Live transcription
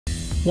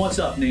What's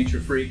up, nature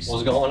freaks?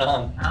 What's going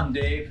on? I'm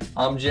Dave.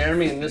 I'm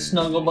Jeremy, and this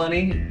snuggle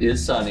bunny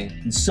is Sunny.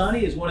 And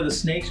Sunny is one of the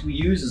snakes we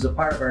use as a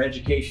part of our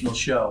educational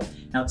show.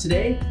 Now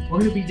today, we're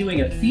going to be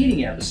doing a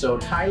feeding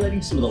episode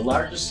highlighting some of the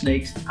largest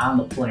snakes on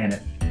the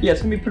planet. Yeah,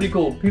 it's gonna be pretty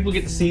cool. People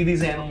get to see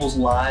these animals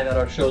live at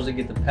our shows and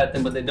get to pet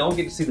them, but they don't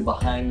get to see the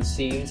behind the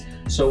scenes.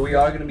 So we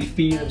are gonna be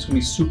feeding them. It's gonna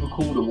be super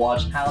cool to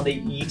watch how they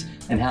eat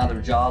and how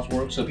their jaws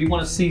work. So if you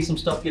wanna see some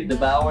stuff get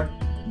devoured,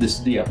 this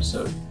is the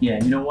episode. Yeah,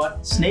 and you know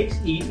what? Snakes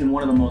eat in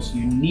one of the most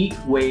unique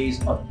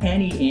ways of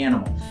any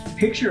animal.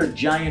 Picture a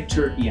giant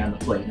turkey on the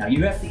plate. Now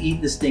you have to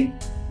eat this thing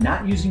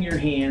not using your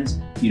hands.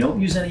 You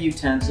don't use any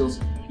utensils.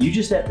 You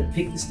just have to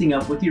pick this thing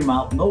up with your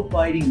mouth, no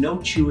biting,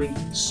 no chewing,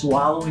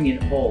 swallowing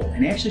it whole.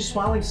 And actually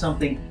swallowing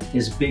something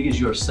as big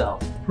as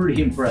yourself.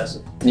 Pretty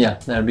impressive. Yeah,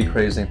 that'd be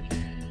crazy.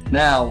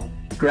 Now,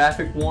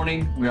 graphic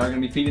warning, we are gonna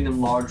be feeding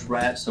them large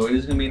rats, so it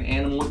is gonna be an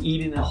animal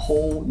eating a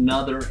whole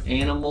nother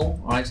animal.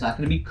 All right, it's not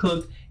gonna be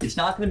cooked. It's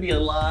not gonna be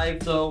alive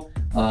though.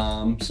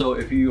 So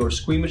if you are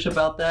squeamish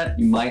about that,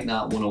 you might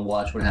not wanna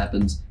watch what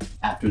happens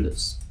after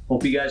this.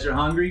 Hope you guys are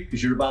hungry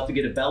because you're about to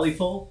get a belly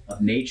full of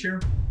nature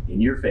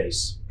in your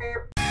face.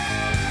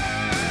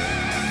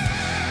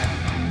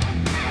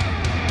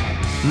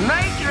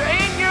 Nature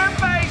in your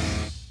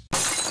face!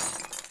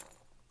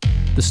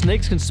 The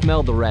snakes can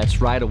smell the rats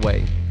right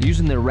away,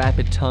 using their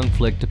rapid tongue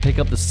flick to pick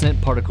up the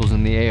scent particles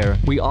in the air.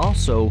 We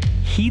also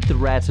heat the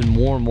rats in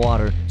warm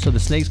water so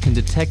the snakes can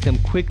detect them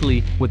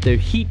quickly with their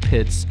heat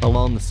pits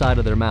along the side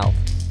of their mouth.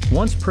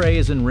 Once prey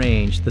is in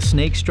range, the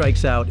snake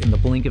strikes out in the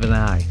blink of an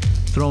eye,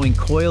 throwing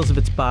coils of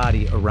its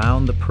body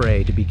around the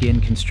prey to begin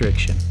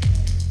constriction.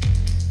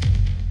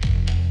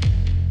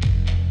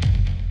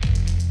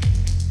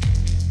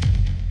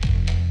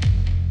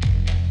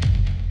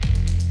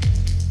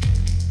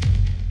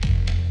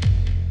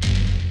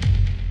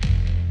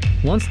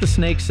 Once the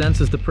snake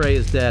senses the prey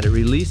is dead, it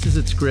releases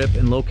its grip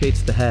and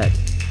locates the head.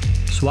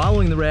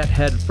 Swallowing the rat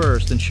head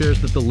first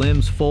ensures that the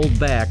limbs fold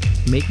back,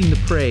 making the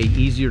prey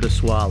easier to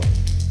swallow.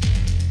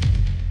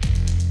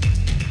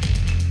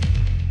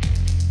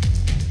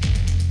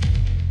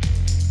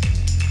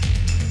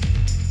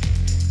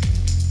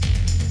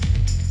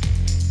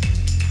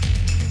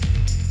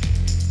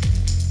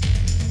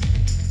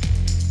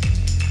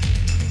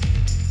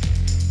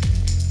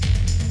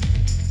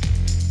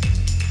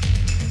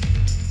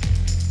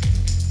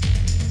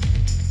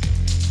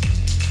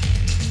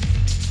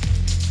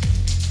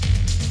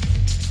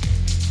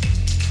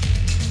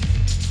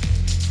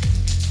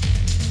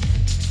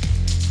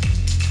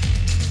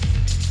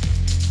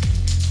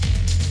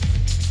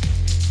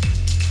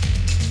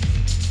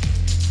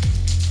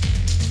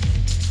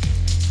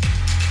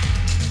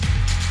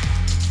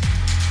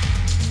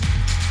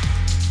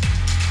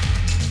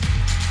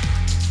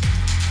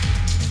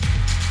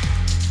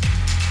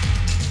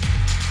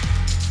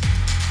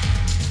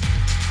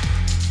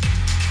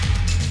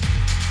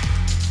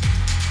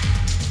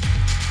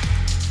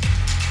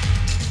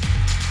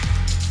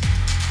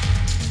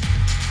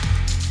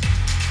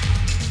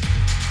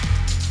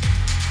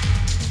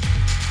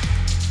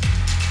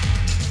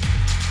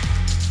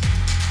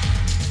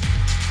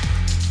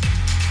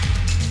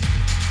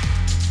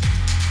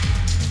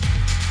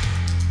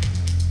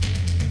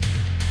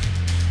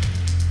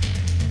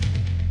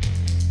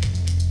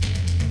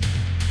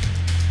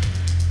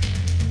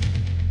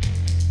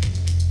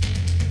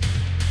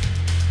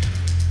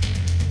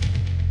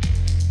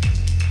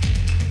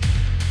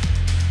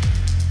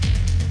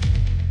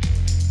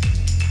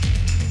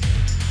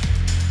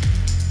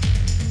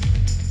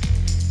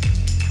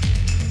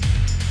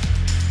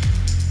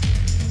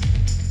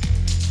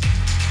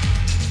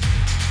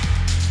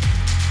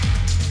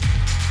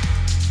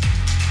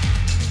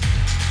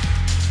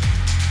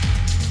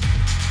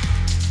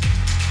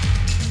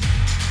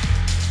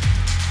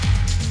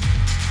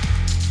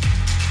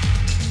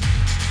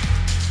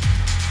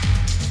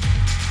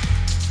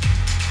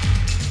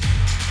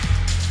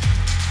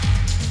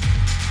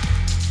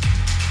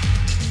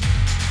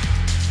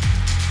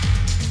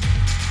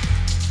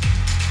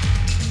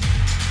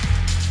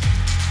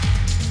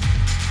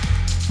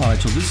 Alright,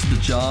 so this is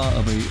the jaw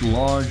of a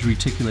large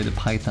reticulated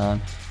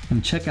python,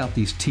 and check out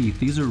these teeth.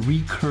 These are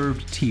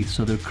recurved teeth,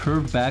 so they're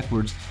curved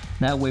backwards.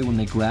 That way when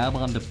they grab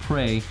onto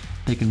prey,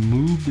 they can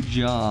move the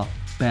jaw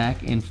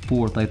back and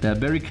forth like that.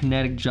 Very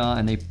kinetic jaw,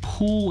 and they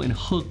pull and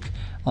hook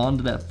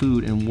onto that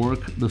food and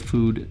work the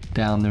food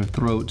down their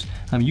throats.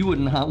 You would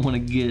not want to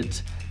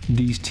get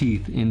these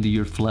teeth into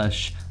your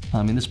flesh.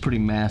 This is pretty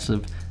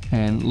massive,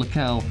 and look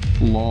how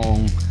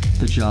long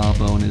the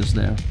jawbone is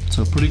there.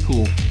 So pretty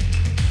cool.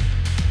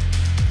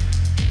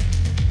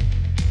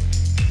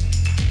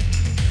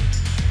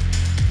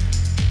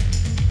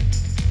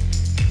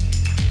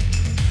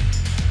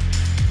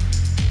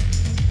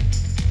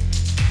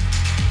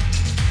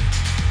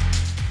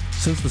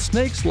 Since the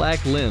snakes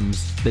lack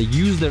limbs, they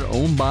use their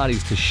own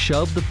bodies to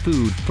shove the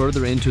food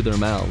further into their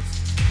mouths.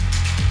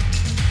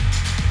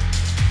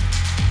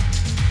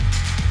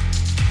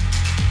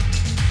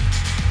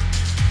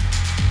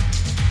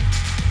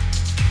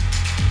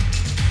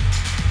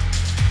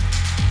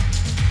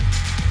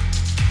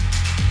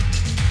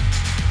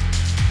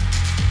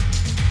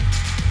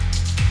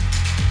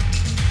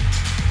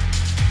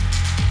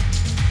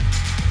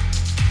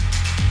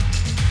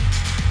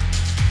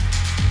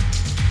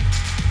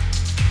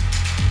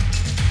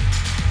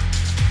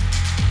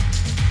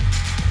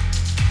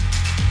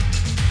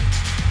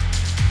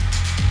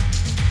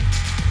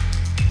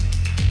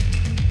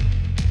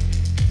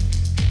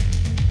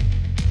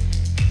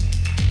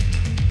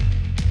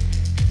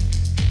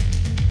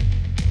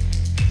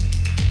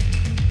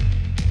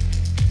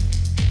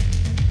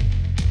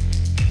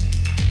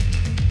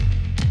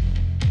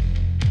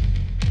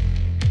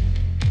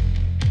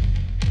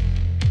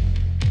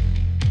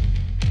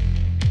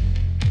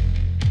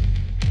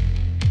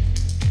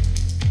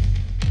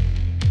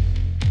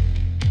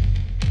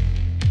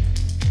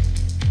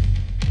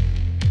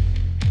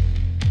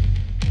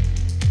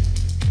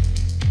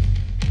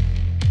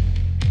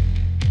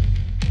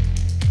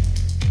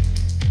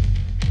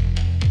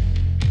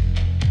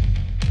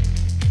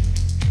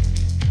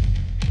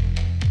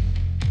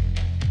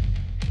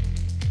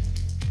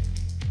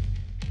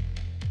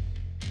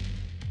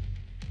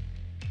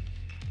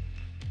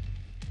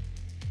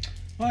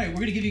 All right, we're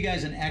going to give you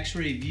guys an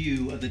x-ray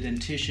view of the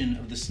dentition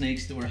of the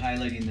snakes that we're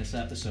highlighting in this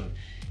episode.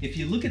 If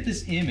you look at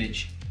this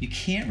image, you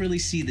can't really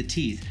see the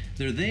teeth.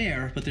 They're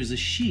there, but there's a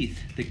sheath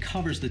that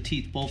covers the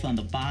teeth both on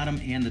the bottom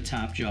and the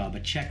top jaw.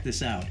 But check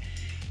this out.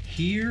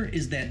 Here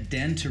is that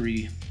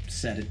dentary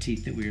set of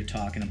teeth that we were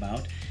talking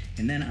about.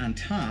 And then on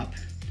top,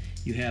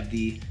 you have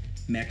the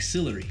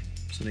maxillary.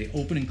 So they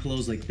open and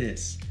close like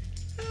this.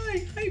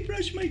 I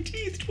brush my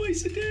teeth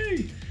twice a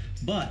day.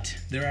 But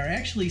there are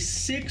actually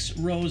 6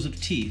 rows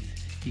of teeth.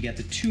 You got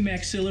the 2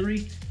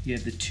 maxillary, you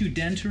have the 2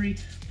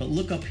 dentary, but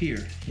look up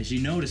here. As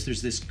you notice,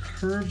 there's this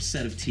curved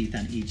set of teeth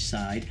on each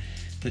side.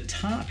 The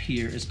top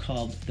here is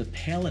called the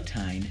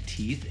palatine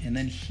teeth, and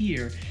then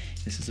here,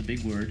 this is a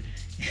big word,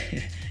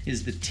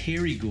 is the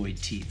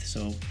pterygoid teeth.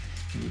 So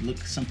it would look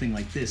something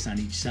like this on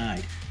each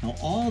side. Now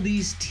all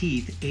these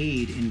teeth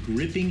aid in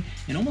gripping,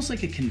 and almost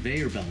like a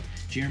conveyor belt.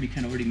 Jeremy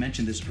kind of already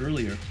mentioned this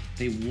earlier.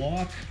 They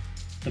walk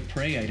the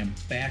prey item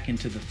back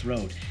into the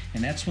throat,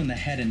 and that's when the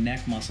head and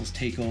neck muscles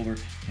take over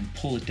and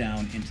pull it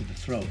down into the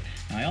throat.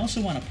 Now I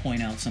also want to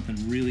point out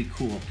something really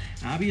cool.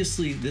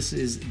 Obviously this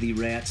is the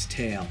rat's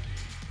tail.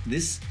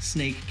 This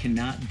snake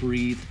cannot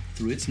breathe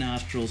through its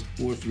nostrils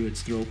or through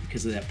its throat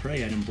because of that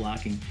prey item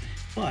blocking,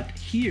 but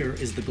here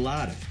is the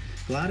glottis.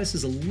 Glottis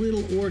is a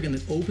little organ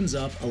that opens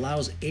up,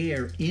 allows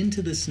air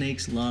into the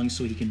snake's lungs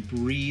so he can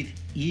breathe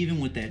even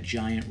with that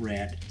giant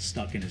rat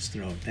stuck in his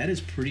throat. That is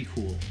pretty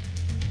cool.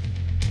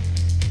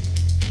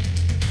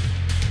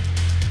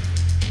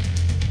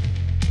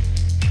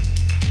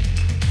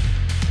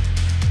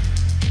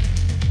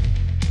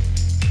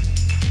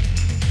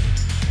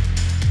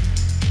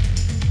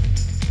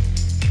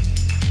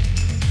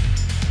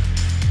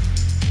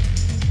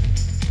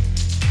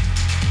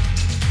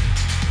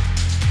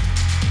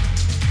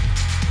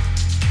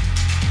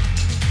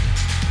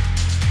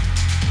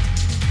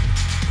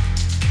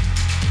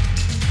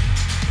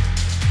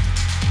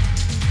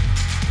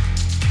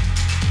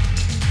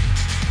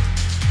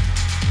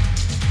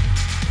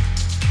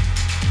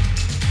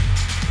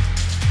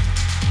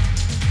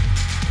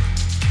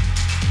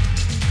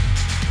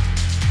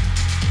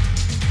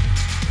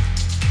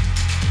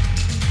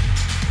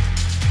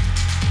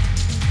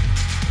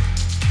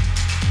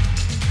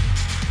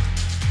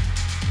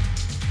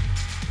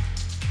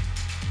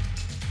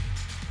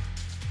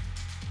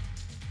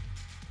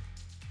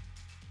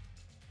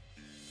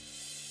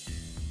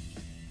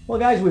 Well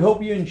guys, we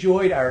hope you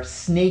enjoyed our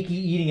snaky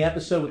eating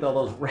episode with all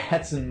those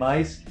rats and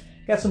mice.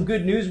 Got some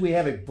good news. We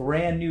have a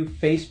brand new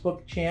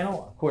Facebook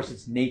channel. Of course,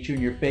 it's Nature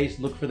in Your Face.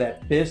 Look for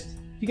that fist.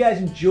 If you guys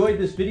enjoyed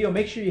this video,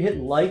 make sure you hit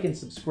like and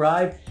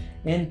subscribe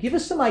and give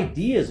us some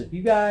ideas. If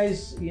you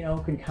guys,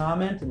 can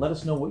comment and let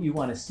us know what you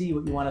want to see,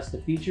 what you want us to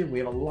feature. We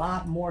have a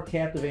lot more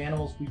captive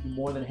animals. We'd be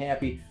more than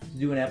happy to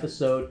do an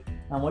episode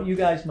on what you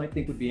guys might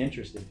think would be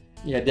interesting.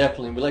 Yeah,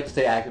 definitely. We like to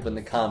stay active in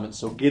the comments,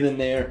 so get in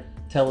there.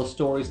 Tell us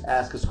stories,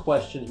 ask us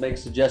questions, make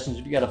suggestions.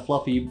 If you got a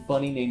fluffy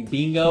bunny named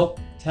Bingo,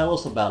 tell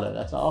us about it.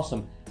 That's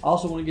awesome. I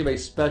also want to give a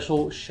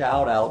special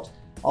shout out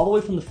all the way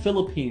from the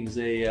Philippines,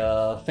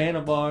 a fan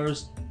of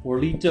ours,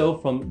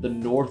 Orlito from the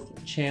North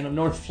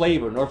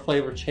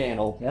Flavor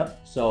channel.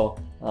 Yep. So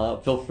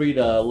feel free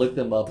to look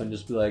them up and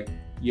just be like,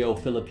 yo,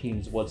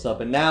 Philippines, what's up?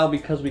 And now,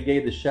 because we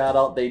gave the shout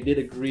out, they did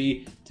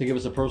agree to give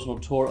us a personal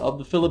tour of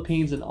the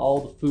Philippines and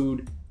all the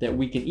food that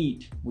we can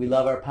eat. We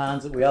love our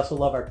ponds. We also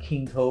love our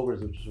king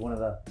cobras, which is one of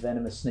the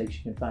venomous snakes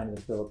you can find in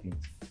the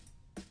Philippines.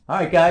 All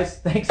right, guys,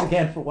 thanks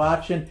again for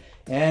watching,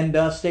 and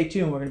stay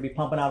tuned. We're going to be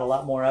pumping out a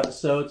lot more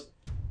episodes.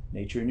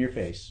 Nature in Your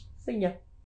Face. See ya.